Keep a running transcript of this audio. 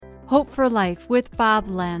Hope for Life with Bob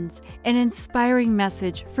Lenz, an inspiring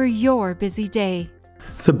message for your busy day.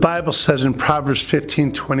 The Bible says in Proverbs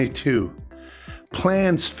 15:22,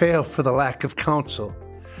 plans fail for the lack of counsel,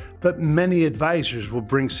 but many advisors will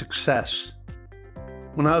bring success.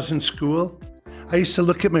 When I was in school, I used to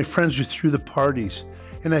look at my friends who threw the parties,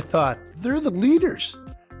 and I thought, they're the leaders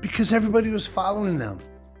because everybody was following them.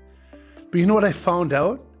 But you know what I found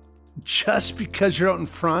out? Just because you're out in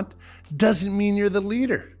front doesn't mean you're the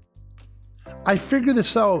leader. I figured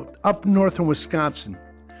this out up north in Wisconsin.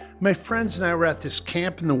 My friends and I were at this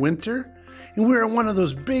camp in the winter, and we were on one of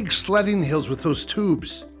those big sledding hills with those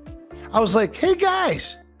tubes. I was like, hey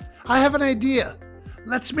guys, I have an idea.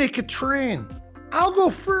 Let's make a train. I'll go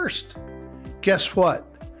first. Guess what?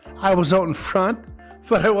 I was out in front,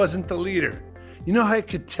 but I wasn't the leader. You know how I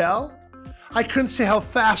could tell? I couldn't say how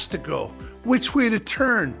fast to go, which way to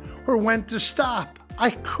turn, or when to stop.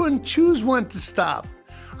 I couldn't choose when to stop.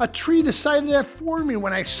 A tree decided that for me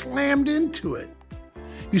when I slammed into it.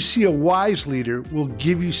 You see, a wise leader will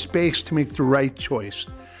give you space to make the right choice.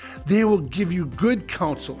 They will give you good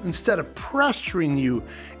counsel instead of pressuring you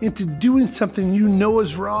into doing something you know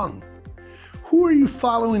is wrong. Who are you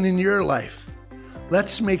following in your life?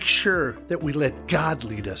 Let's make sure that we let God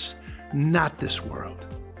lead us, not this world.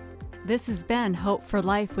 This has been Hope for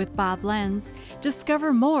Life with Bob Lenz.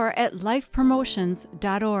 Discover more at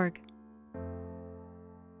lifepromotions.org.